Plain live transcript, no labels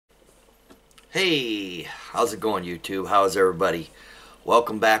Hey, how's it going, YouTube? How's everybody?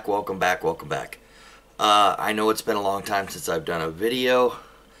 Welcome back, welcome back, welcome back. I know it's been a long time since I've done a video.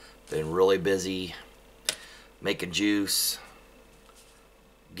 Been really busy making juice,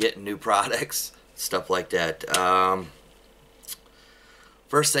 getting new products, stuff like that.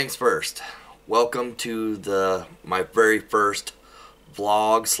 First things first, welcome to my very first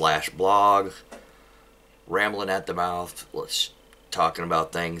vlog/blog, rambling at the mouth. Talking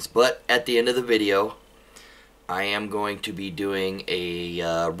about things, but at the end of the video I am going to be doing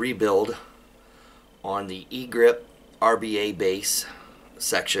a rebuild on the Egrip RBA base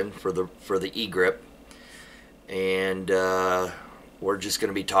section for the Egrip, and we're just going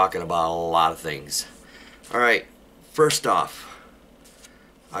to be talking about a lot of things. Alright, first off,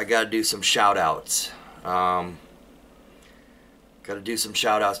 I got to do some shout outs. Got to do some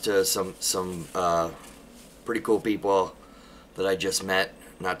shout outs to some pretty cool people that I just met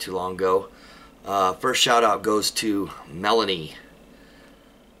not too long ago. First shout out goes to Melanie.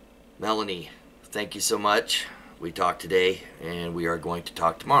 Melanie, thank you so much. We talked today and we are going to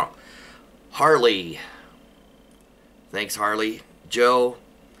talk tomorrow. Harley, thanks Harley. Joe,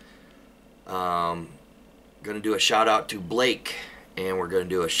 gonna do a shout out to Blake, and we're gonna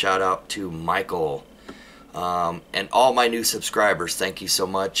do a shout out to Michael, and all my new subscribers. Thank you so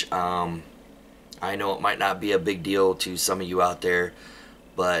much. I know it might not be a big deal to some of you out there,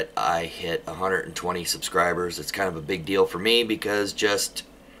 but I hit 120 subscribers. It's kind of a big deal for me because just,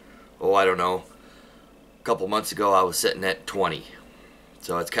 I don't know, a couple months ago I was sitting at 20.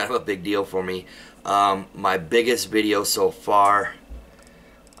 So it's kind of a big deal for me. My biggest video so far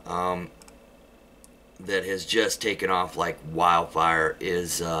that has just taken off like wildfire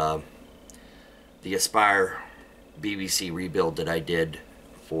is the Aspire BBC rebuild that I did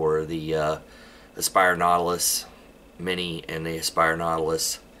for the Aspire Nautilus Mini and the Aspire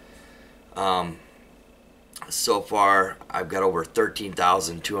Nautilus. So far I've got over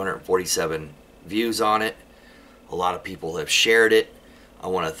 13,247 views on it. A lot of people have shared it. I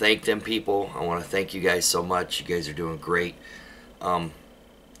want to thank them people. I want to thank you guys so much. You guys are doing great. I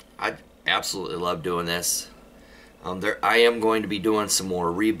absolutely love doing this. I am going to be doing some more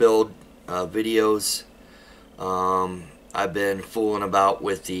rebuild videos. I've been fooling about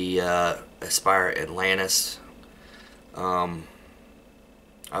with the Aspire Atlantis. I've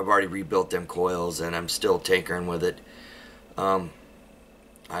already rebuilt them coils and I'm still tinkering with it. I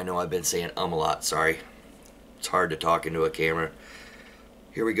know I've been saying a lot, sorry. It's hard to talk into a camera.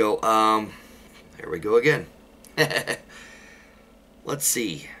 Here we go. Here we go again. Let's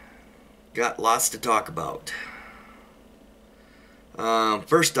see. Got lots to talk about.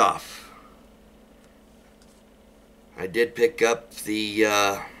 First off, I did pick up the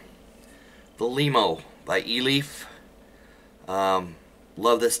Limo by eLeaf.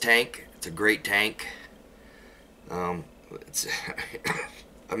 Love this tank. It's a great tank. I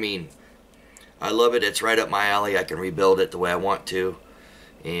mean, I love it. It's right up my alley. I can rebuild it the way I want to,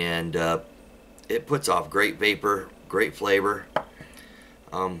 and it puts off great vapor, great flavor.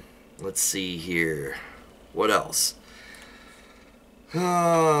 Let's see here. What else?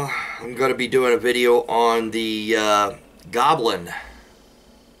 I'm going to be doing a video on the Goblin.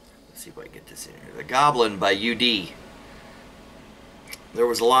 Let's see if I can get this in here. The Goblin by UD. There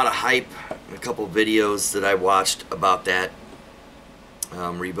was a lot of hype in a couple of videos that I watched about that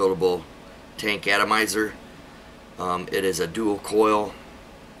rebuildable tank atomizer. It is a dual coil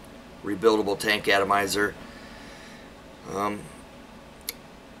rebuildable tank atomizer.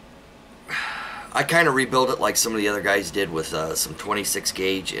 I kind of rebuilt it like some of the other guys did with some 26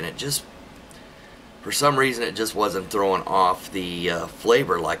 gauge, and it just, for some reason, it just wasn't throwing off the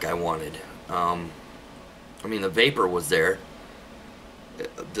flavor like I wanted. I mean, the vapor was there.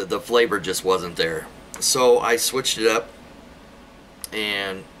 The flavor just wasn't there. So I switched it up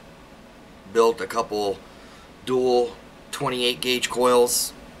and built a couple dual 28 gauge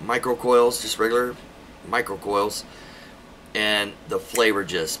coils, micro coils, just regular micro coils, and the flavor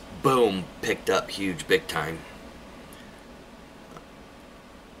just boom, picked up huge, big time.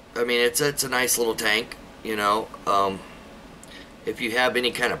 I mean, it's a nice little tank, you know. If you have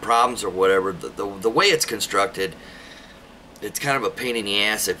any kind of problems or whatever, the way it's constructed, it's kind of a pain in the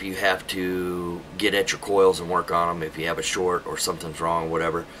ass if you have to get at your coils and work on them. If you have a short or something's wrong or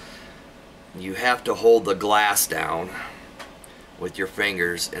whatever, you have to hold the glass down with your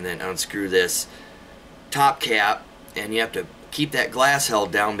fingers and then unscrew this top cap, and you have to keep that glass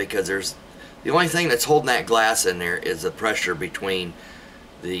held down because the only thing that's holding that glass in there is the pressure between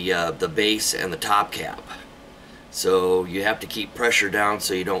the base and the top cap. So you have to keep pressure down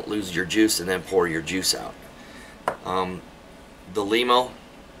so you don't lose your juice and then pour your juice out. The Limo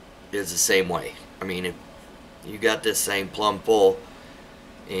is the same way. I mean, if you got this thing plumb full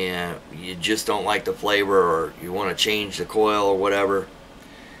and you just don't like the flavor, or you want to change the coil or whatever,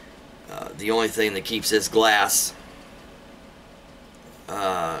 the only thing that keeps this glass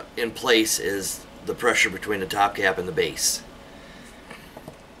in place is the pressure between the top cap and the base.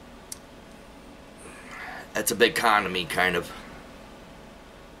 That's a big con to me, kind of.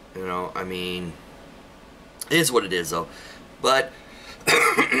 You know, I mean, it is what it is, though. But,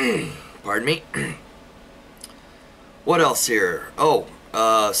 pardon me. What else here? Oh,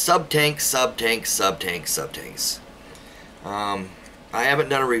 sub-tanks. I haven't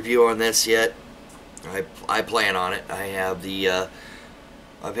done a review on this yet. I plan on it. I have the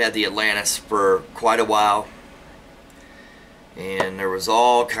I've had the Atlantis for quite a while, and there was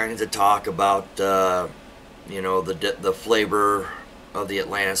all kinds of talk about you know, the flavor of the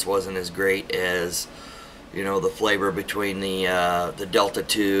Atlantis wasn't as great as, you know, the flavor between the Delta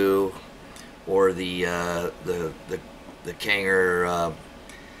 2 or the Kanger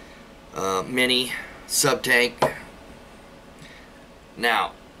Mini sub-tank.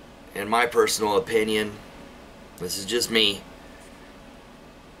 Now, in my personal opinion, this is just me,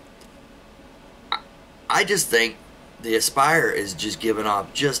 I just think the Aspire is just giving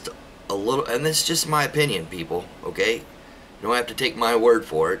off just a little, and this is just my opinion, people, okay? You don't have to take my word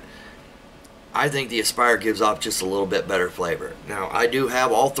for it. I think the Aspire gives off just a little bit better flavor. Now, I do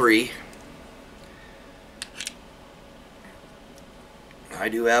have all three. I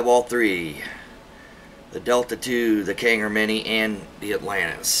do have all three. The Delta 2, the Kanger Mini, and the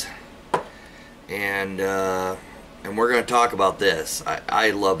Atlantis. And we're going to talk about this.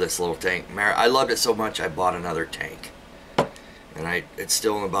 I love this little tank. I loved it so much I bought another tank. And it's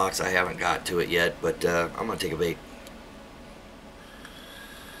still in the box. I haven't got to it yet, but I'm going to take a bait.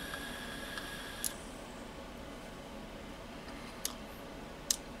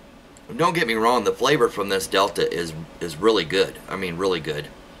 Don't get me wrong, the flavor from this Delta is really good. I mean, really good.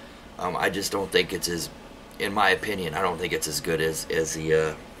 I just don't think it's as, in my opinion, I don't think it's as good as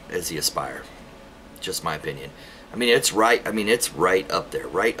the Aspire. Just my opinion. I mean, it's right. I mean, it's right up there,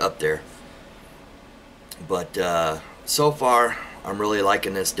 right up there. But so far, I'm really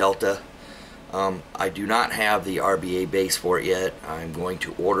liking this Delta. I do not have the RBA base for it yet. I'm going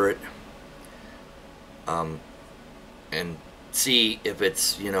to order it and see if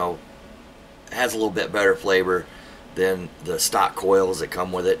it's, you know, has a little bit better flavor than the stock coils that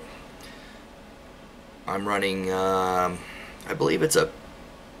come with it. I'm running, I believe it's a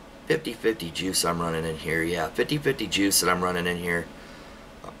 50-50 juice I'm running in here. Yeah, 50-50 juice that I'm running in here.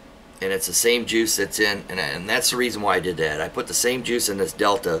 And it's the same juice that's in, and that's the reason why I did that. I put the same juice in this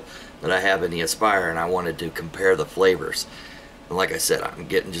Delta that I have in the Aspire, and I wanted to compare the flavors. And like I said, I'm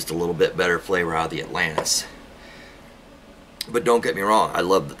getting just a little bit better flavor out of the Atlantis. But don't get me wrong, I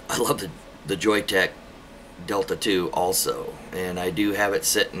love the Joytech Delta 2 also, and I do have it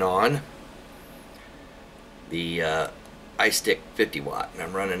sitting on the iStick 50 watt, and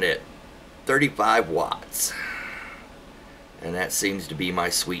I'm running it 35 watts, and that seems to be my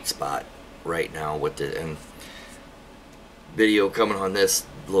sweet spot right now with it. And video coming on this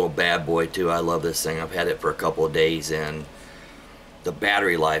little bad boy too. I love this thing. I've had it for a couple of days, and the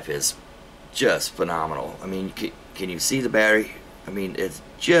battery life is just phenomenal. I mean, can you see the battery? I mean, it's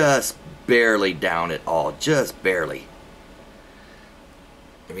just barely down at all, just barely.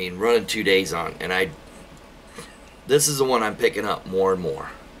 I mean, running 2 days on, and this is the one I'm picking up more and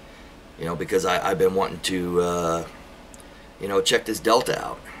more, you know, because I've been wanting to you know, check this Delta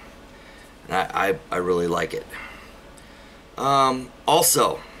out, and I really like it.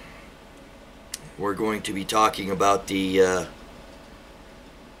 Also, we're going to be talking about the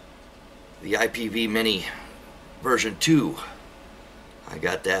IPV Mini version 2. I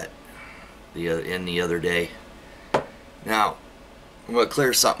got that in the other day. Now, I'm going to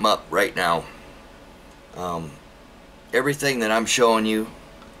clear something up right now. Everything that I'm showing you,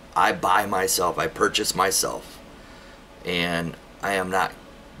 I buy myself, I purchase myself, and I am not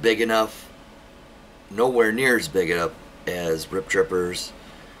big enough, nowhere near as big enough as Rip Trippers,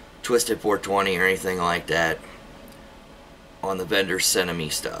 Twisted 420, or anything like that on the vendors sending me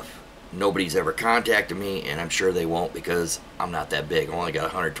stuff. Nobody's ever contacted me, and I'm sure they won't, because I'm not that big. I only got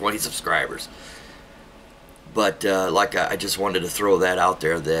 120 subscribers. But I just wanted to throw that out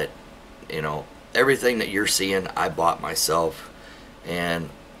there, that, you know, everything that you're seeing, I bought myself, and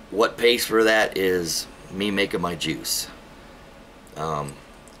what pays for that is me making my juice.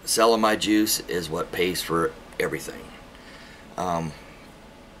 Selling my juice is what pays for everything.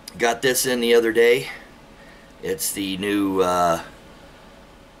 Got this in the other day. It's the new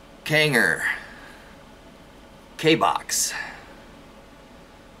Kanger K-Box.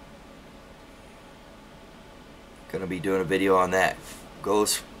 Gonna be doing a video on that.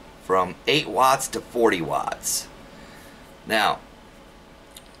 Goes from 8 watts to 40 watts. Now,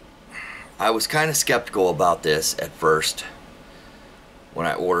 I was kind of skeptical about this at first when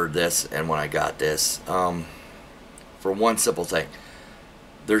I ordered this and when I got this, for one simple thing.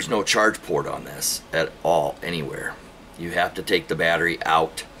 There's no charge port on this at all anywhere. You have to take the battery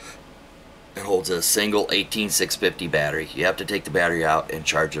out. It holds a single 18650 battery. You have to take the battery out and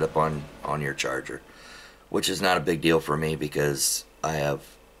charge it up on your charger, which is not a big deal for me because I have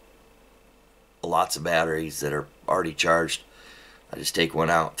lots of batteries that are already charged. I just take one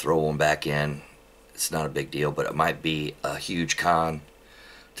out, throw one back in. It's not a big deal, but it might be a huge con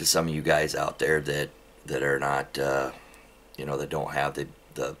to some of you guys out there that are not, you know, that don't have the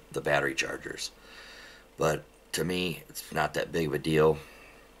battery chargers. But to me, it's not that big of a deal.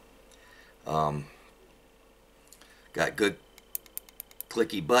 Got good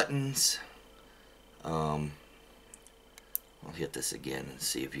clicky buttons. I'll hit this again and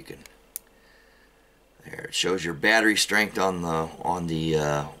see if you can. There, it shows your battery strength on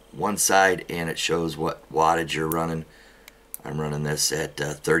the one side, and it shows what wattage you're running. I'm running this at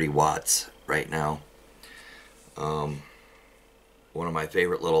 30 watts right now. One of my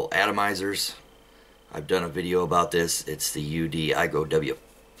favorite little atomizers. I've done a video about this. It's the UD iGo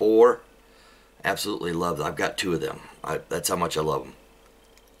W4. Absolutely love them. I've got 2 of them. That's how much I love them.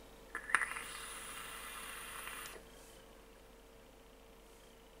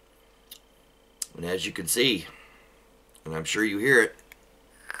 And as you can see, and I'm sure you hear it,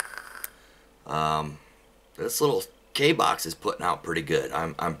 this little K-box is putting out pretty good.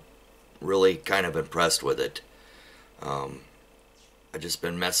 I'm really kind of impressed with it. I've just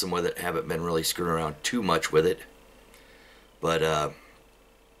been messing with it, haven't been really screwing around too much with it, but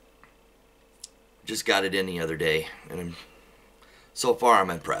just got it in the other day, and so far I'm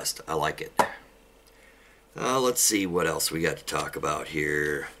impressed. I like it. Let's see what else we got to talk about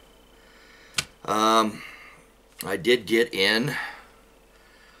here. I did get in.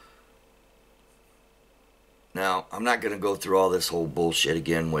 Now, I'm not going to go through all this whole bullshit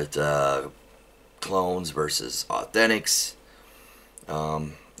again with clones versus authentics.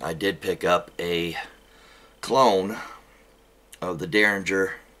 I did pick up a clone of the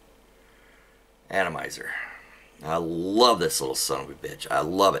Derringer atomizer. I love this little son of a bitch. I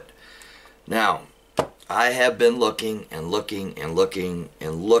love it. Now, I have been looking and looking and looking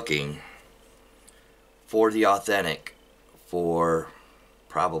and looking for the authentic for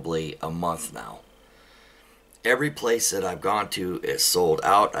probably a month now. Every place that I've gone to is sold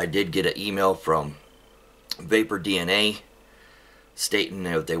out. I did get an email from Vapor DNA stating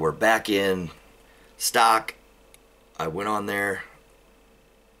that they were back in stock. I went on there.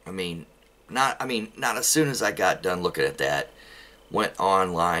 Not as soon as I got done looking at that, went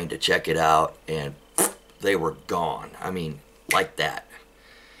online to check it out, and they were gone. I mean, like that.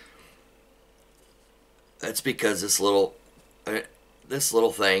 That's because this little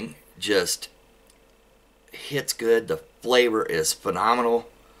thing just hits good. The flavor is phenomenal.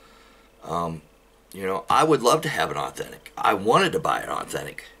 You know, I would love to have an authentic. I wanted to buy an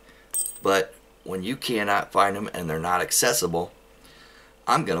authentic, but when you cannot find them and they're not accessible,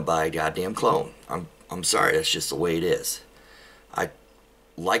 I'm gonna buy a goddamn clone. I'm sorry, that's just the way it is. I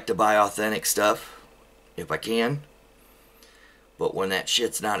like to buy authentic stuff if I can, but when that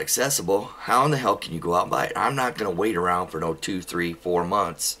shit's not accessible, how in the hell can you go out and buy it? I'm not gonna wait around for no 2, 3, 4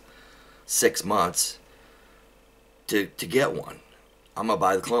 months, 6 months to get one. I'm gonna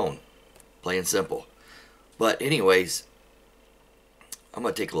buy the clone, plain and simple. But anyways, I'm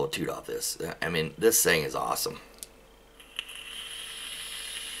gonna take a little toot off this. I mean, this thing is awesome.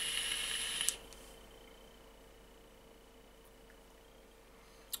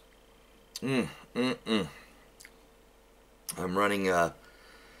 I'm running a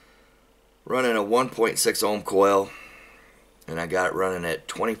 1.6 ohm coil, and I got it running at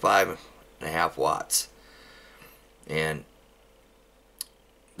 25.5 watts, and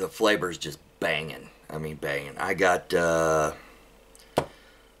the flavor's just banging. I mean, banging. I got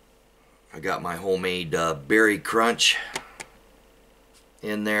my homemade berry crunch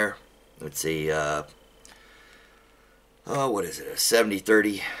in there. Let's see, what is it, a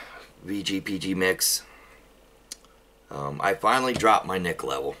 70-30 VG-PG mix. I finally dropped my nic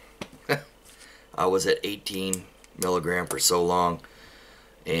level. I was at 18 milligram for so long,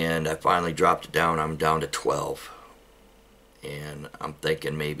 and I finally dropped it down. I'm down to 12, and I'm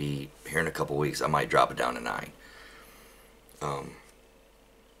thinking maybe here in a couple weeks I might drop it down to 9. I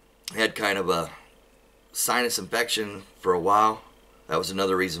had kind of a sinus infection for a while. That was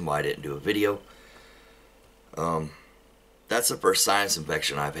another reason why I didn't do a video. That's the first sinus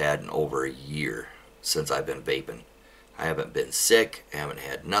infection I've had in over a year. since I've been vaping. I haven't been sick, I haven't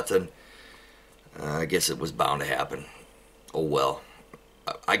had nothing. I guess it was bound to happen. Oh well.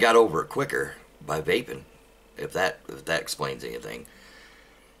 I got over it quicker by vaping, if that explains anything.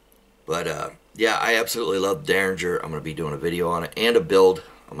 But yeah, I absolutely love Derringer. I'm going to be doing a video on it and a build.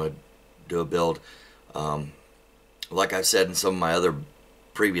 I'm going to do a build. Like I've said in some of my other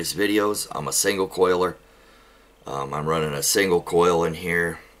previous videos, I'm a single coiler. I'm running a single coil in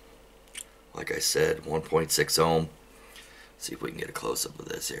here. Like I said, 1.6 ohm. See if we can get a close-up of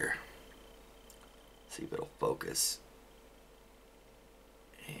this here. See if it'll focus.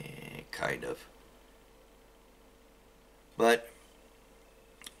 Kind of. But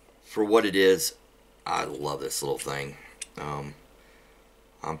for what it is, I love this little thing. I'm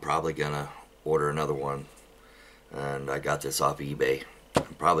probably gonna order another one, and I got this off eBay.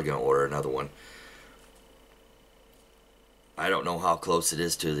 I'm probably gonna order another one. I don't know how close it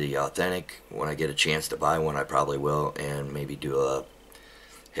is to the authentic. When I get a chance to buy one, I probably will, and maybe do a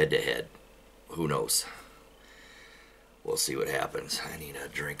head-to-head. Who knows? We'll see what happens. I need a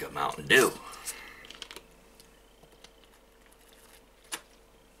drink of Mountain Dew.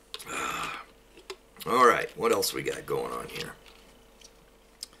 Alright, what else we got going on here?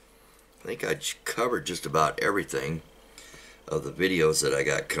 I think I covered just about everything of the videos that I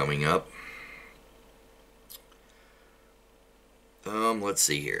got coming up. Let's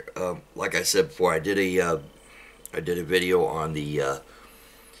see here. Like I said before, I did a video on the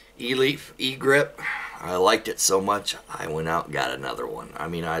Egrip. I liked it so much, I went out and got another one. I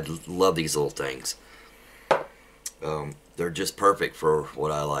mean, I love these little things. They're just perfect for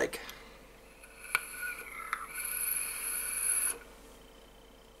what I like.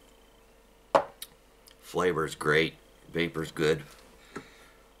 Flavor's great, vapor's good.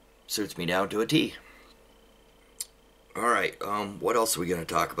 Suits me down to a T. Alright, what else are we going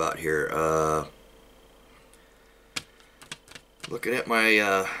to talk about here? Looking at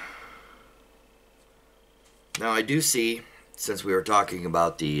my, now I do see, since we were talking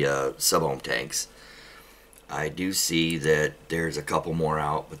about the sub-ohm tanks, I do see that there's a couple more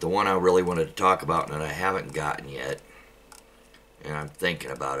out, but the one I really wanted to talk about and I haven't gotten yet, and I'm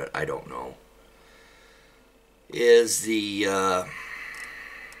thinking about it, I don't know, is the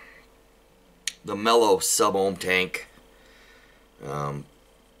Mellow sub-ohm tank,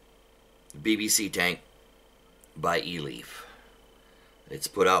 BBC tank by E-Leaf. It's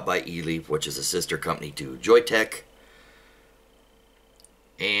put out by E-Leaf, which is a sister company to Joytech,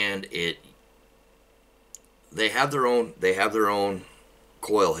 and they have their own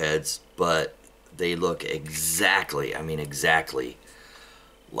coil heads, but they look exactly, I mean exactly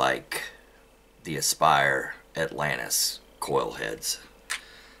like the Aspire Atlantis coil heads.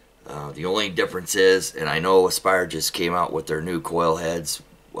 The only difference is, and I know Aspire just came out with their new coil heads.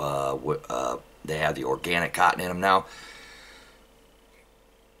 They have the organic cotton in them now.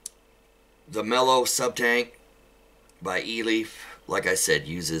 The Mellow sub-tank by E-Leaf, like I said,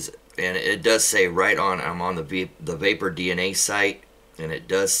 uses, and it does say right on, I'm on the Vapor DNA site, and it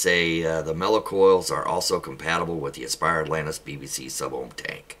does say the Mellow coils are also compatible with the Aspire Atlantis BBC sub-ohm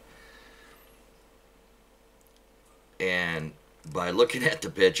tank. And by looking at the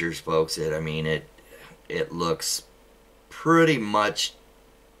pictures, folks, I mean it looks pretty much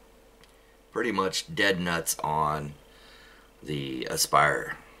dead nuts on the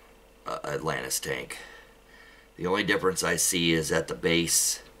Aspire Atlantis tank. The only difference I see is at the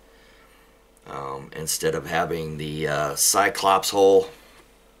base. Instead of having the Cyclops hole,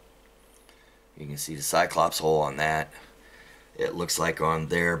 you can see the Cyclops hole on that. It looks like on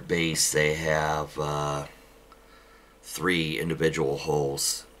their base they have 3 individual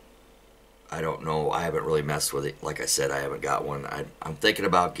holes. I don't know. I haven't really messed with it. Like I said, I haven't got one. I'm thinking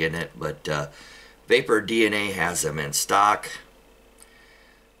about getting it, but Vapor DNA has them in stock.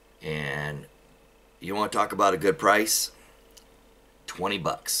 And you want to talk about a good price? $20,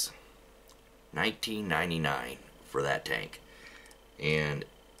 $19.99 for that tank. And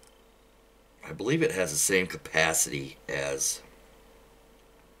I believe it has the same capacity as,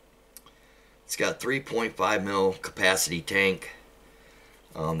 it's got 3.5 mil capacity tank.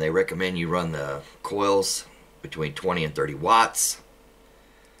 They recommend you run the coils between 20 and 30 watts.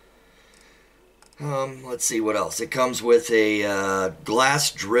 Let's see what else. It comes with a glass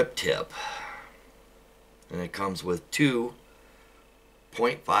drip tip. And it comes with 2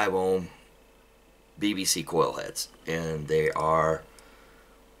 0.5 ohm BBC coil heads. And they are,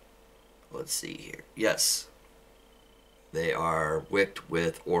 let's see here. Yes, they are wicked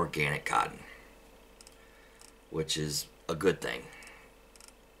with organic cotton, which is a good thing.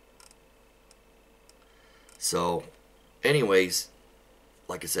 So, anyways,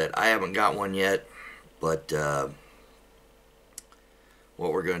 like I said, I haven't got one yet. But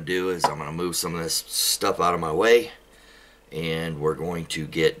what we're going to do is I'm going to move some of this stuff out of my way, and we're going to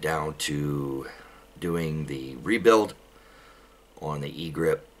get down to doing the rebuild on the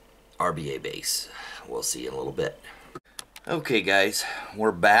Egrip RBA base. We'll see in a little bit. Okay guys,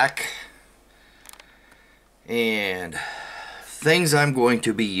 we're back, and things I'm going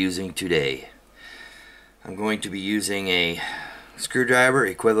to be using today. I'm going to be using a screwdriver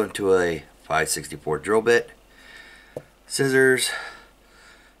equivalent to a 5/64 drill bit, scissors,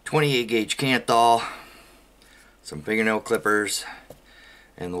 28 gauge Canthal, some fingernail clippers,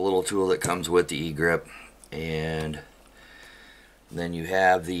 and the little tool that comes with the Egrip. And then you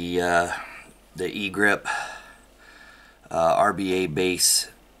have the Egrip RBA base,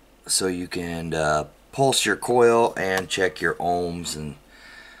 so you can pulse your coil and check your ohms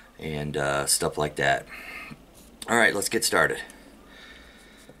and stuff like that. Alright, let's get started.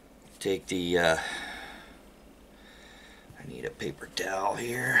 Take the I need a paper towel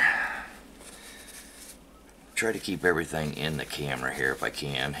here. Try to keep everything in the camera here if I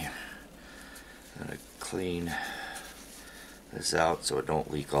can. I'm gonna clean this out so it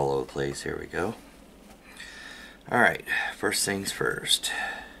don't leak all over the place. Here we go. Alright, first things first.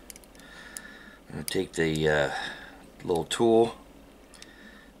 I'm going to take the little tool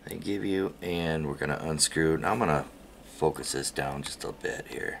they give you, and we're going to unscrew. Now I'm going to focus this down just a bit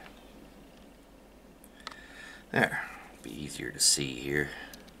here. There. Be easier to see here.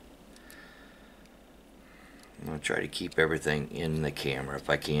 I'm going to try to keep everything in the camera if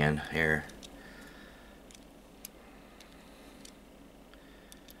I can here.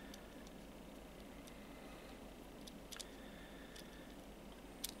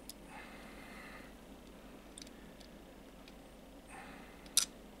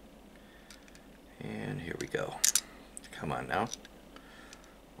 And here we go. Come on now.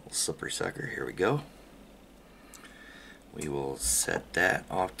 Little slippery sucker. Here we go. We will set that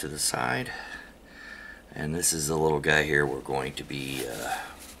off to the side. And this is the little guy here we're going to be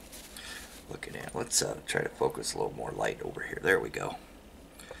looking at. Let's try to focus a little more light over here. There we go.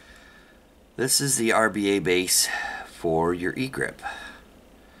 This is the RBA base for your Egrip.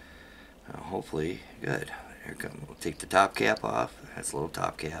 Hopefully, good. Here comes. We'll take the top cap off. That's a little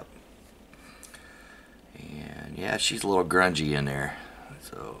top cap. And yeah, she's a little grungy in there,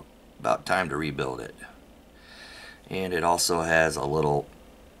 so about time to rebuild it. And it also has a little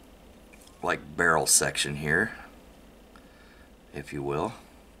like barrel section here, if you will.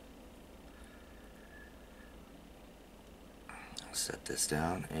 I'll set this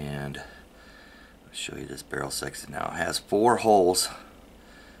down and I'll show you this barrel section now. It has 4 holes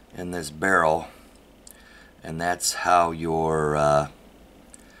in this barrel, and that's how your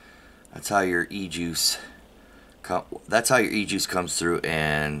e-juice comes through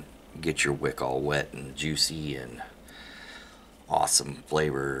and get your wick all wet and juicy and awesome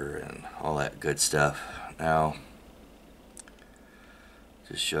flavor and all that good stuff. Now,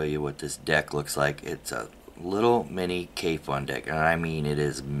 just show you what this deck looks like. It's a little mini K-Fun deck, and I mean it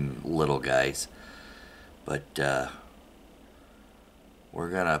is little, guys. But we're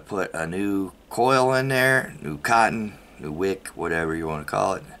gonna put a new coil in there, new cotton, new wick, whatever you want to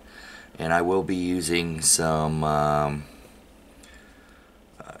call it. And I will be using some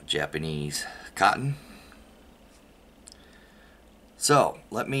Japanese cotton. So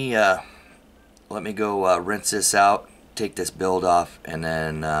let me go rinse this out, take this build off, and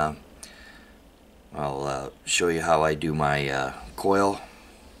then I'll show you how I do my coil,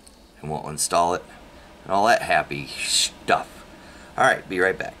 and we'll install it and all that happy stuff. Alright, be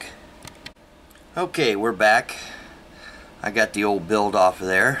right back. Okay, we're back. I got the old build off of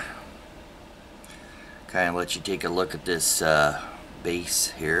there. Kind of let you take a look at this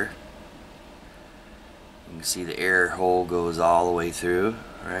base here. You can see the air hole goes all the way through,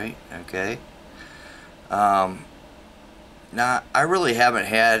 right? Okay. Now, I really haven't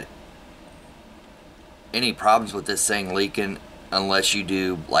had any problems with this thing leaking unless you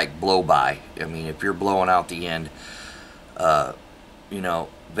do like blow by. I mean, if you're blowing out the end, you know,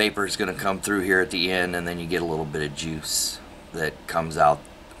 vapor is going to come through here at the end, and then you get a little bit of juice that comes out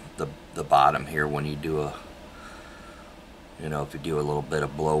the bottom here when you do a, you know, if you do a little bit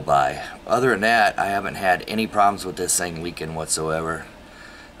of blow by. Other than that, I haven't had any problems with this thing leaking whatsoever.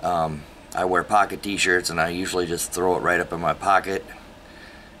 I wear pocket t-shirts, and I usually just throw it right up in my pocket,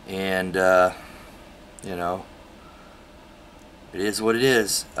 and you know, it is what it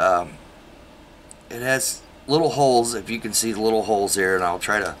is. It has little holes, if you can see the little holes there, and I'll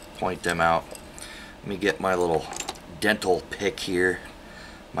try to point them out. Let me get my little dental pick here.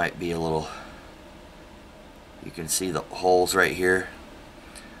 Might be a little, you can see the holes right here.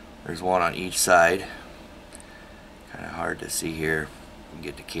 There's one on each side. Kind of hard to see here. We can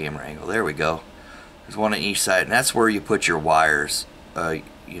get the camera angle. There we go. There's one on each side, and that's where you put your wires.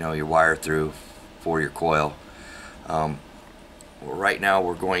 You know, your wire through for your coil. Well, right now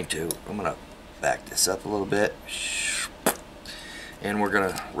we're going to. I'm gonna back this up a little bit, and we're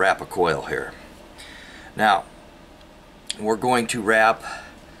gonna wrap a coil here. Now, we're going to wrap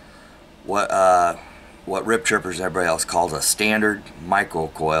what Rip Trippers and everybody else calls a standard micro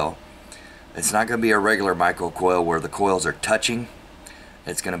coil. It's not going to be a regular micro coil where the coils are touching.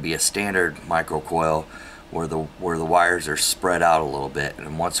 It's going to be a standard micro coil where the wires are spread out a little bit.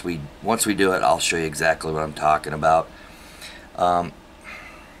 And once we do it, I'll show you exactly what I'm talking about. I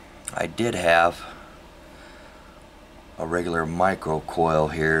did have a regular micro coil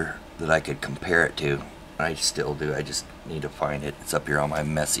here that I could compare it to. I still do. I just need to find it. It's up here on my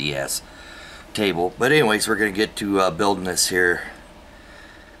messy ass table. But anyways, we're going to get to building this here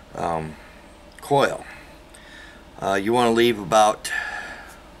coil. You want to leave about,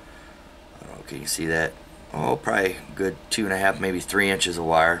 I don't know, can you see that? Oh, probably a good 2.5, maybe 3 inches of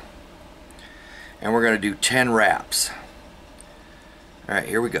wire. And we're going to do 10 wraps. Alright,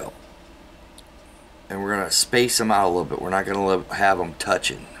 here we go. And we're going to space them out a little bit. We're not going to have them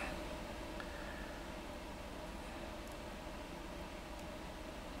touching.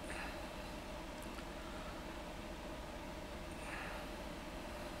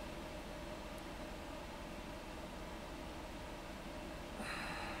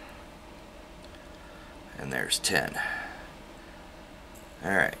 And there's 10.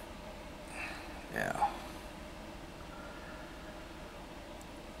 Alright. Now,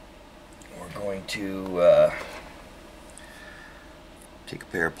 we're going to take a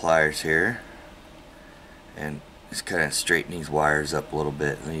pair of pliers here and just kind of straighten these wires up a little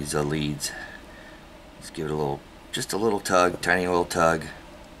bit, these leads. Just give it a little, just a little tug, tiny little tug.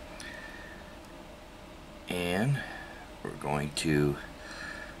 And we're going to,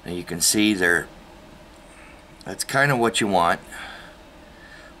 now you can see there, that's kind of what you want,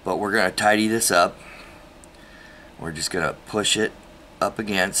 but we're going to tidy this up. We're just going to push it up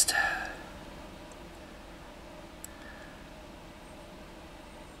against.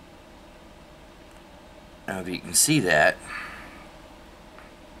 Now if you can see that,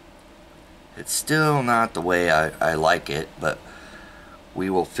 it's still not the way I like it, but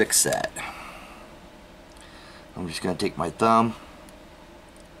we will fix that. I'm just going to take my thumb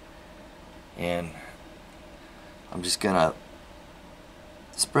and I'm just going to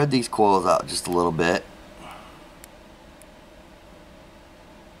spread these coils out just a little bit.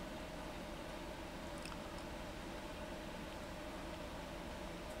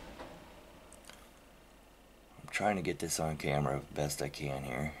 I'm trying to get this on camera best I can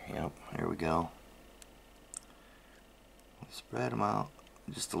here. Yep, here we go. Spread them out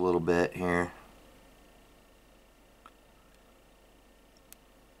just a little bit here.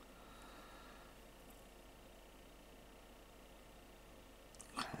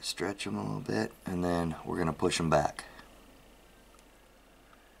 Stretch them a little bit, and then we're going to push them back.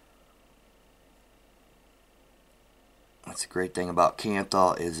 That's the great thing about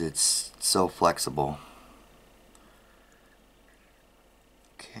Kanthal, is it's so flexible.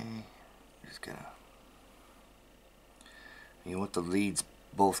 Okay, just gonna. You want the leads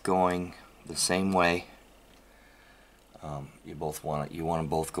both going the same way. You want them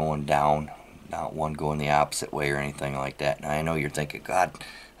both going down, not one going the opposite way or anything like that. Now I know you're thinking, God,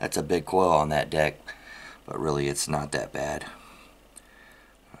 that's a big coil on that deck, but really it's not that bad.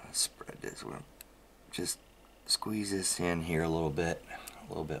 Spread this. Just squeeze this in here a little bit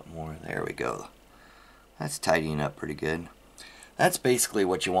more. There we go. That's tidying up pretty good. That's basically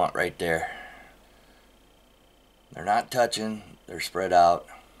what you want right there. They're not touching, they're spread out,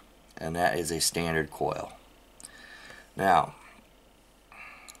 and that is a standard coil. Now,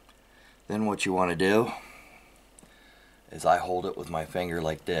 then what you want to do is I hold it with my finger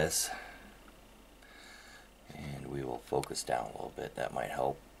like this, and we will focus down a little bit. That might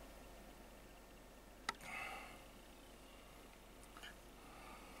help.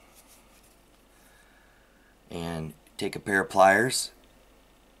 And take a pair of pliers,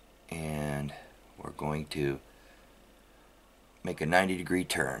 and we're going to make a 90-degree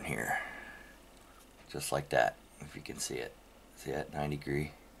turn here, just like that, if you can see it. See that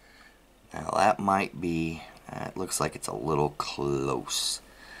 90-degree? Now that might be, it looks like it's a little close,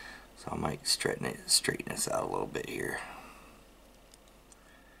 so I might straighten this out a little bit here.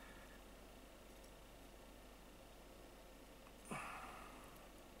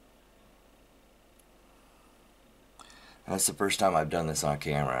 That's the first time I've done this on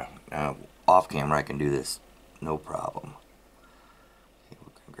camera. Now, off camera I can do this no problem. Okay,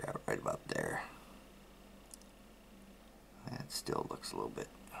 we can grab it right about there. still looks a little bit.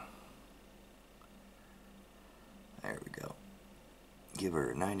 There we go. Give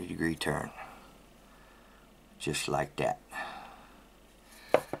her a 90-degree turn. Just like that.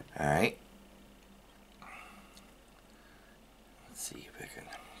 Alright. Let's see if I can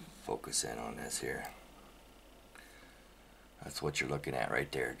focus in on this here. That's what you're looking at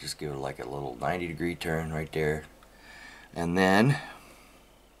right there. Just give it like a little 90-degree turn right there. And then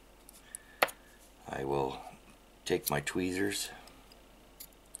I will take my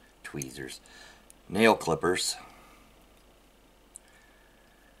nail clippers,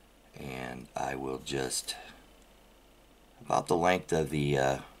 and I will just, about the length of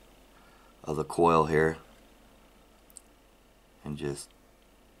the coil here, and just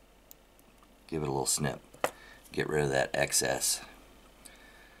give it a little snip. Get rid of that excess.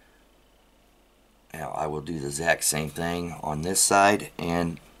 Now I will do the exact same thing on this side,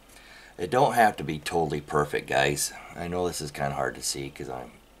 and it don't have to be totally perfect, guys. I know this is kind of hard to see because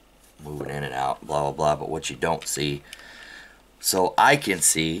I'm moving in and out, blah blah blah, but what you don't see, so I can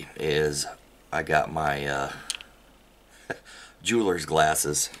see, is I got my jeweler's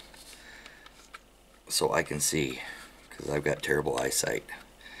glasses so I can see, because I've got terrible eyesight.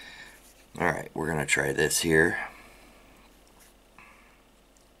 Alright, we're gonna try this here.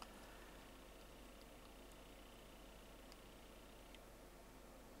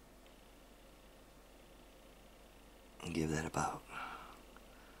 Give that about,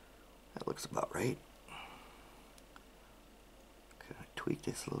 that looks about right. Can I tweak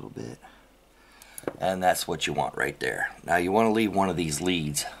this a little bit? And that's what you want right there. Now you want to leave one of these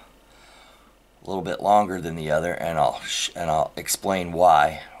leads a little bit longer than the other, and I'll explain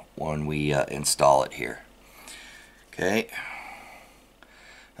why when we install it here. Okay.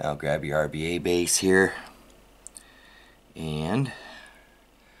 Now grab your RBA base here, and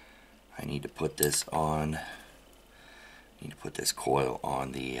I need to put this on. Need to put this coil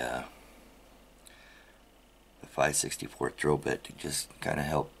on the 5/64 drill bit to just kind of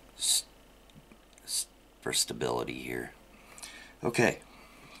help for stability here. Okay.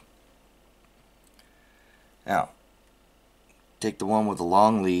 Now, take the one with the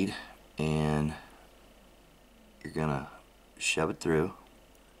long lead, and you're gonna shove it through.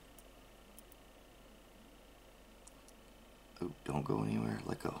 Oop, don't go anywhere.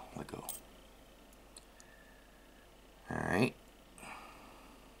 Let go. Let go. Alright.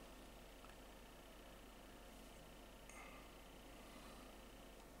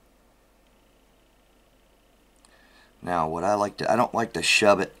 Now what I don't like to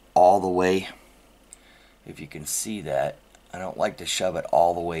shove it all the way. If you can see that, I don't like to shove it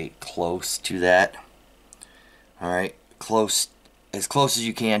all the way close to that. Alright, as close as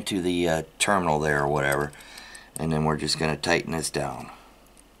you can to the terminal there or whatever. And then we're just going to tighten this down.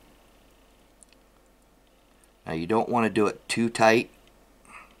 Now you don't want to do it too tight,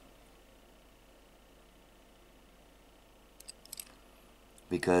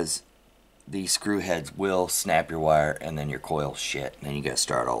 because these screw heads will snap your wire, and then your coil's shit, and then you got to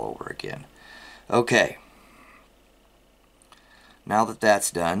start all over again. Okay, now that that's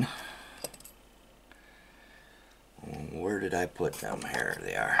done, where did I put them? Here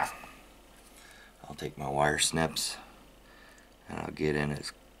they are. I'll take my wire snips and I'll get in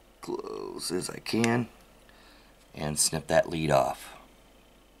as close as I can and snip that lead off.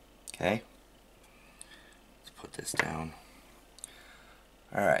 Okay, let's put this down.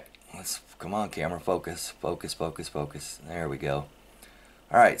 Alright, let's, come on camera, focus, focus, focus, focus. There we go.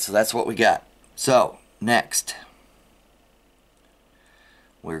 Alright, so that's what we got. So, next,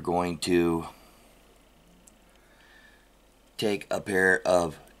 we're going to take a pair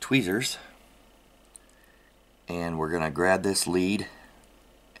of tweezers, and we're going to grab this lead,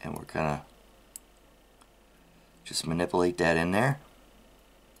 and we're going to just manipulate that in there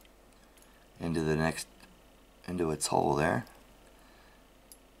into its hole there.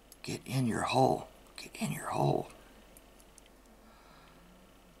 Get in your hole. Get in your hole.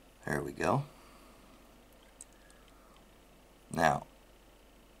 There we go. Now,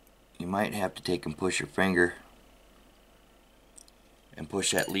 you might have to take and push your finger and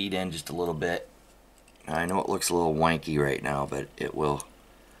push that lead in just a little bit. Now, I know it looks a little wanky right now, but it will.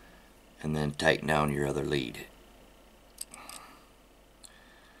 And then tighten down your other lead.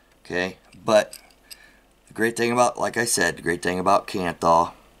 Okay, but the great thing about, like I said, the great thing about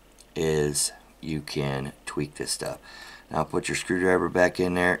Kanthal is you can tweak this stuff. Now put your screwdriver back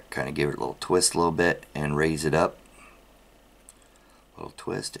in there, kind of give it a little twist a little bit, and raise it up. A little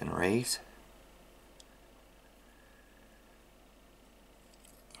twist and raise.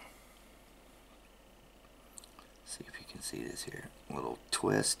 See if you can see this here. A little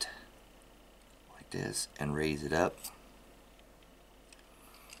twist like this and raise it up.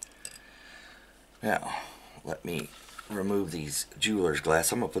 Now, let me remove these jeweler's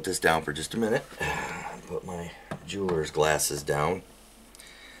glass. I'm going to put this down for just a minute. Put my jeweler's glasses down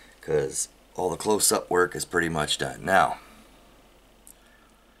because all the close-up work is pretty much done. Now,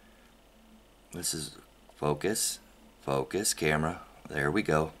 this is focus, camera. There we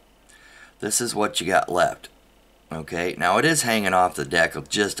go. This is what you got left. Okay, now it is hanging off the deck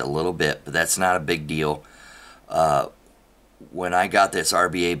just a little bit, but that's not a big deal. When I got this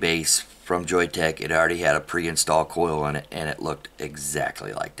RBA base from Joytech, it already had a pre-installed coil on it, and it looked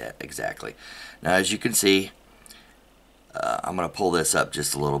exactly like that, exactly. Now, as you can see, I'm going to pull this up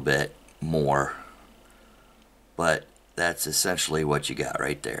just a little bit more, but that's essentially what you got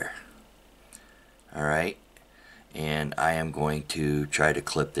right there. Alright, and I am going to try to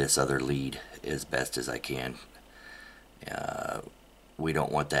clip this other lead as best as I can. We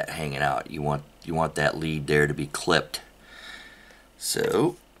don't want that hanging out. You want that lead there to be clipped.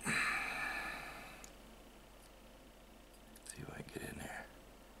 So, see if I can get in there.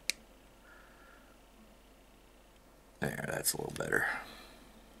 There, that's a little better.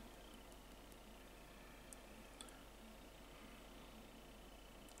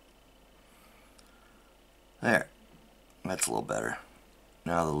 There, that's a little better.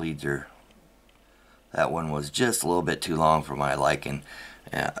 Now the leads are, that one was just a little bit too long for my liking,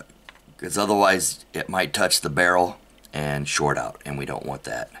 because otherwise it might touch the barrel and short out, and we don't want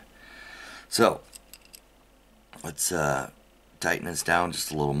that. So let's tighten this down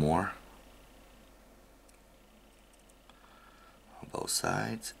just a little more on both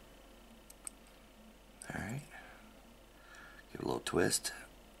sides. Alright, give it a little twist,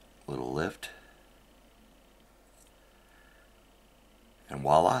 a little lift, and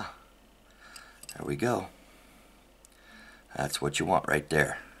voila, there we go. That's what you want right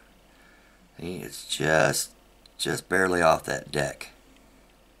there. See, it's just barely off that deck,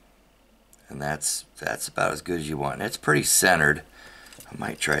 and that's about as good as you want. And it's pretty centered. I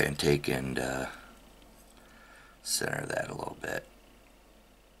might try and take and center that a little bit.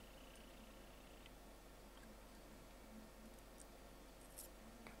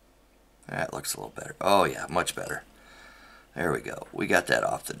 That looks a little better. Oh yeah, much better. There we go. We got that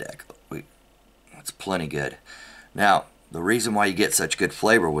off the deck. That's plenty good. Now, the reason why you get such good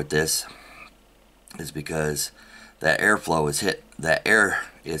flavor with this is because that airflow is air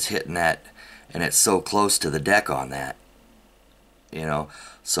is hitting that, and it's so close to the deck on that, you know,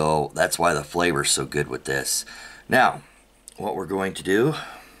 so that's why the flavor's so good with this. Now, what we're going to do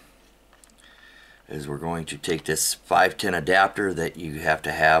is we're going to take this 510 adapter that you have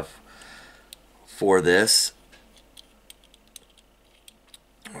to have for this.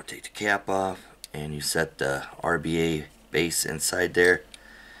 I'll take the cap off, and you set the RBA base inside there.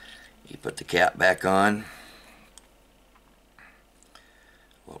 You put the cap back on,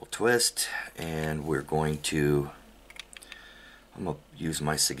 a little twist, and we're going to, I'm going to use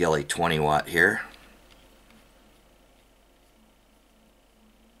my Sigelli 20 watt here,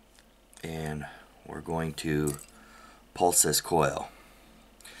 and we're going to pulse this coil.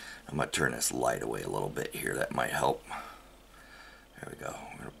 I'm going to turn this light away a little bit here, that might help. There we go.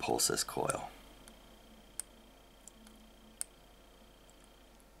 We're going to pulse this coil.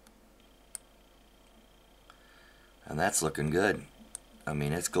 And that's looking good. I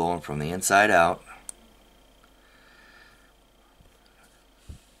mean, it's glowing from the inside out.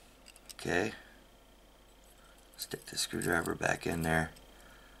 Okay. Stick the screwdriver back in there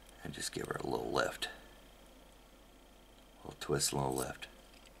and just give her a little lift. A little twist, a little lift.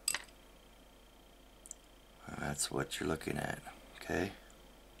 That's what you're looking at. Okay.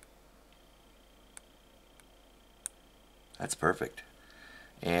 That's perfect.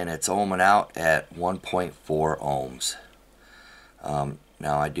 And it's ohming out at 1.4 ohms.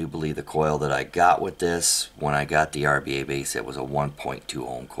 Now I do believe the coil that I got with this, when I got the RBA base, it was a 1.2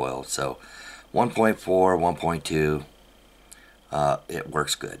 ohm coil. So 1.4, 1.2, it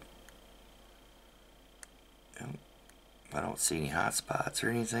works good. I don't see any hot spots or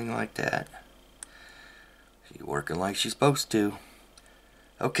anything like that. She's working like she's supposed to.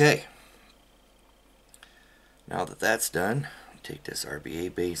 Okay. Now that that's done, take this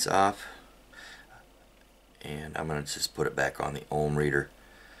RBA base off, and I'm going to just put it back on the ohm reader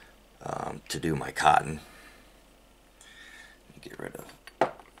to do my cotton. Get rid of,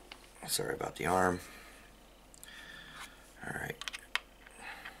 sorry about the arm. Alright.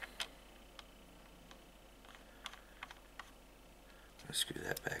 Let's screw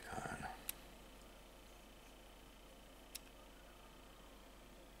that back on.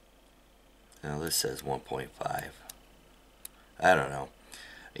 Now this says 1.5. I don't know.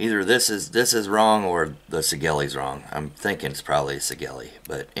 Either this is wrong or the Sigelli's wrong. I'm thinking it's probably Sigelli.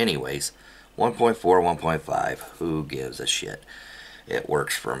 But anyways, 1.4, 1.5. Who gives a shit? It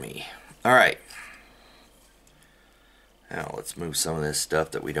works for me. All right. Now let's move some of this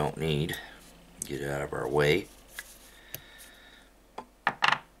stuff that we don't need. Get it out of our way.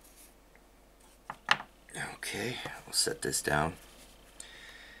 Okay, we'll set this down.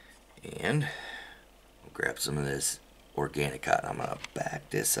 And we'll grab some of this organic cotton. I'm going to back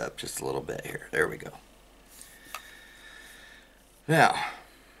this up just a little bit here. There we go. Now,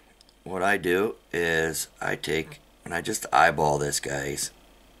 what I do is I take and I just eyeball this, guys.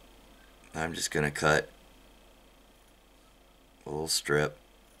 I'm just going to cut a little strip.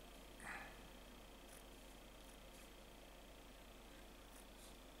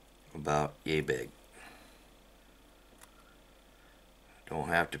 About yay big. Don't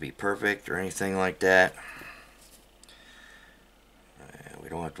have to be perfect or anything like that. We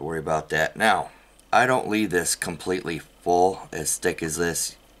don't have to worry about that. Now, I don't leave this completely full, as thick as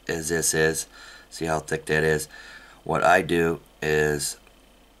this is. See how thick that is? What I do is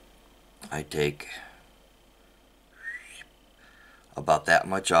I take about that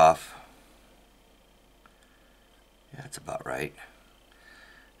much off. Yeah, that's about right.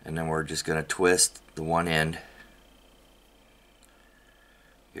 And then we're just going to twist the one end.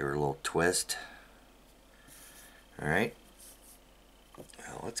 Give her a little twist. Alright.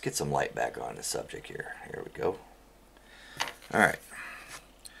 Now let's get some light back on the subject here. Here we go. Alright.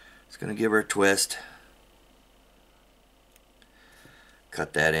 Just going to give her a twist.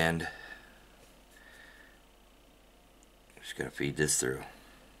 Cut that end. Just going to feed this through.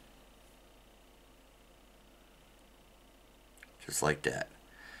 Just like that.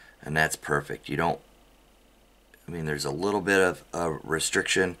 And that's perfect. You don't, I mean, there's a little bit of a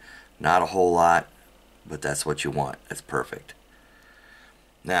restriction, not a whole lot, but that's what you want. That's perfect.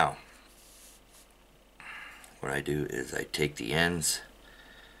 Now, what I do is I take the ends,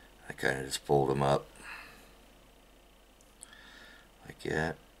 I kind of just fold them up like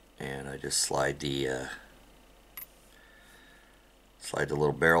that, and I just slide the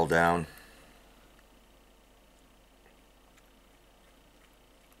little barrel down.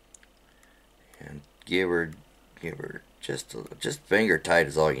 And give her just finger tight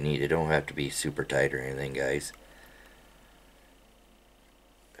is all you need. It don't have to be super tight or anything, guys.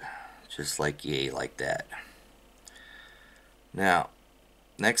 Just like yay, like that. Now,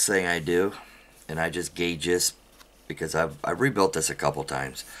 next thing I do, and I just gauge this because I've rebuilt this a couple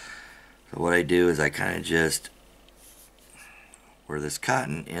times. So what I do is I kind of just, where this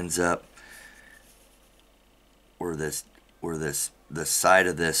cotton ends up, where the side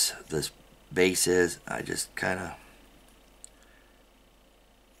of this base is, I just kind of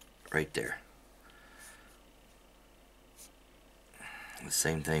right there. The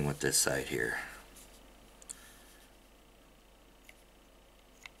same thing with this side here.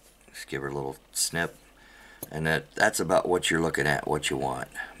 Just give her a little snip, and that's about what you're looking at, what you want.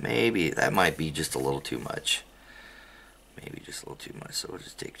 Maybe that might be just a little too much. Maybe just a little too much. So we'll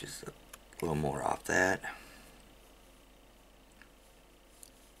just take just a little more off that.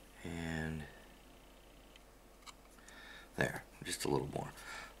 And there, just a little more.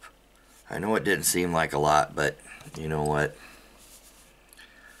 I know it didn't seem like a lot, but you know what?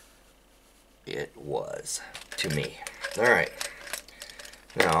 It was to me. Alright.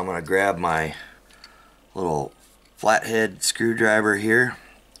 Now I'm going to grab my little flathead screwdriver here,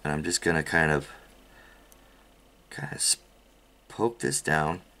 and I'm just going to kind of poke this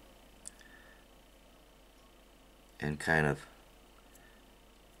down and kind of,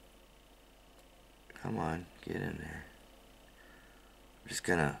 come on, get in there. I'm just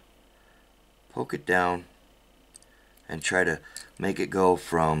gonna poke it down and try to make it go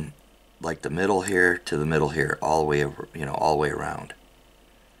from like the middle here to the middle here, all the way over, you know, all the way around.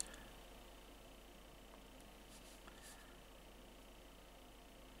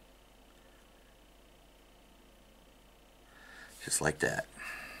 Just like that.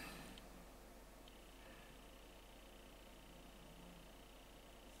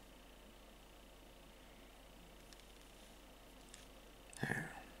 There.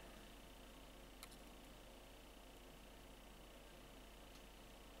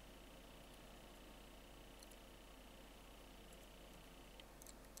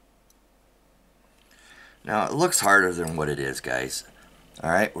 Now it looks harder than what it is, guys.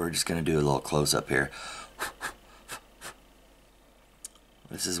 Alright, we're just going to do a little close up here.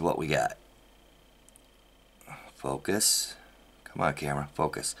 This is what we got. Focus. Come on, camera.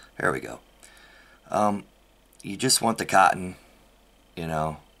 Focus. There we go. You just want the cotton, you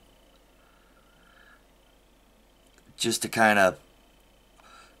know, just to kind of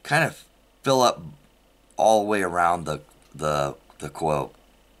fill up all the way around the quilt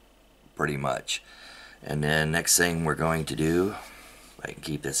pretty much. And then next thing we're going to do, if I can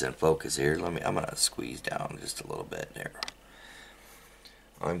keep this in focus here, I'm gonna squeeze down just a little bit there.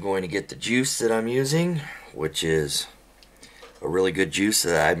 I'm going to get the juice that I'm using, which is a really good juice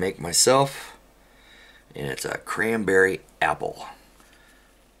that I make myself, and it's a cranberry apple.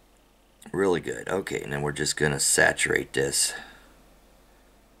 Really good. Okay, and then we're just gonna saturate this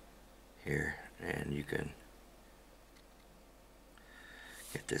here, and you can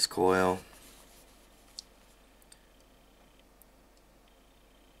get this coil.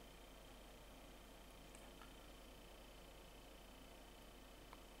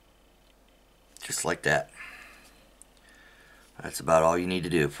 Just like that. That's about all you need to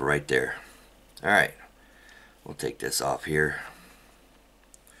do for right there. Alright, we'll take this off here.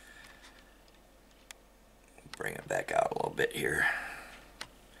 Bring it back out a little bit here.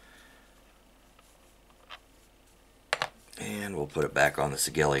 And we'll put it back on the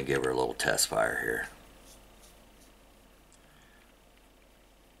Sigilli and give her a little test fire here.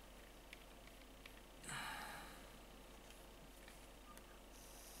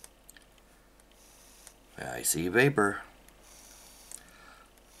 I see vapor.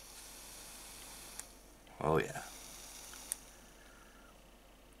 Oh yeah.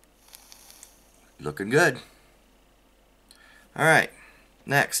 Looking good. Alright,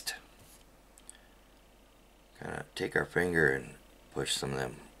 next. Kind of take our finger and push some of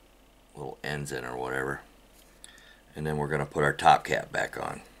them little ends in or whatever. And then we're going to put our top cap back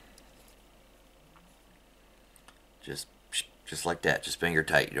on. Just like that. Just finger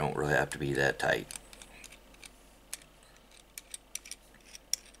tight. You don't really have to be that tight.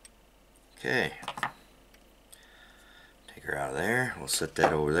 Okay. Take her out of there. We'll set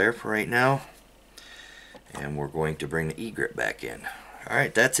that over there for right now. And we're going to bring the Egrip back in.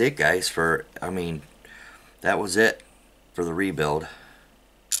 Alright, that's it guys that was it for the rebuild.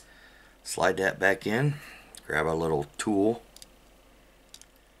 Slide that back in. Grab a little tool.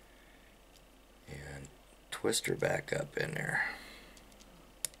 And twist her back up in there.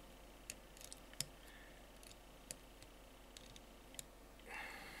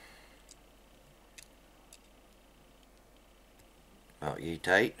 About yay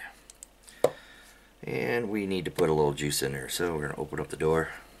tight. And we need to put a little juice in there, so we're going to open up the door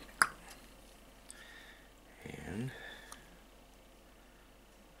and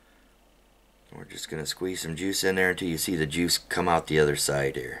we're just going to squeeze some juice in there until you see the juice come out the other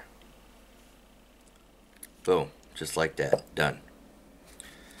side here. Boom, just like that. Done.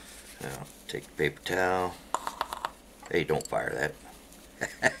 Now take the paper towel. Hey, don't fire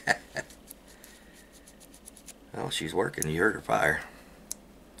that. Well, she's working. You heard her fire.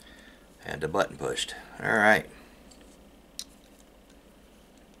 Had the button pushed. Alright.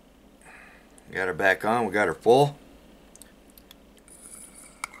 Got her back on. We got her full.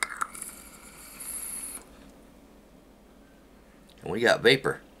 And we got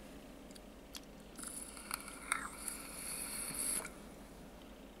vapor.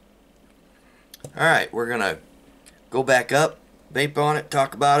 Alright, we're going to go back up, vape on it,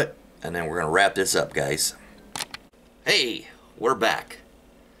 talk about it, and then we're going to wrap this up, guys. Hey, we're back.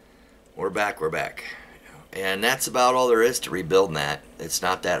 We're back. And that's about all there is to rebuilding that. It's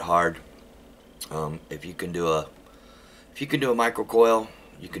not that hard. If you can do a microcoil,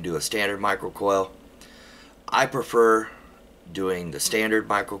 you can do a standard microcoil. I prefer doing the standard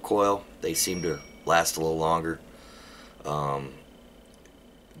microcoil. They seem to last a little longer.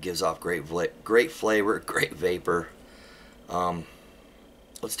 Gives off great flavor, great vapor.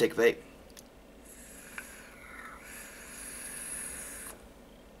 Let's take a vape.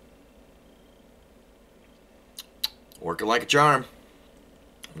 Working like a charm.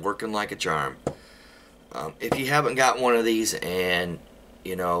 Working like a charm. If you haven't got one of these and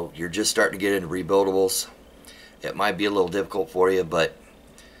you're just starting to get into rebuildables, it might be a little difficult for you, but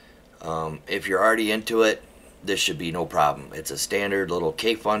if you're already into it, this should be no problem. It's a standard little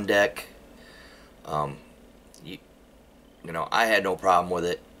K-Fun deck. I had no problem with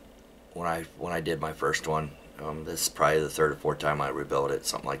it when I did my first one. This is probably the third or fourth time I rebuilt it,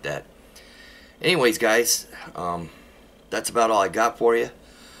 something like that. Anyways, guys, that's about all I got for you.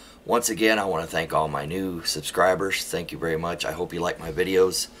 Once again, I want to thank all my new subscribers. Thank you very much. I hope you like my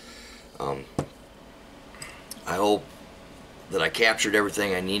videos. I hope that I captured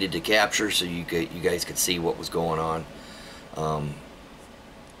everything I needed to capture so you guys could see what was going on.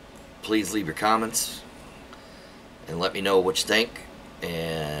 Please leave your comments and let me know what you think,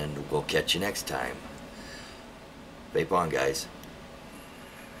 and we'll catch you next time. Vape on, guys.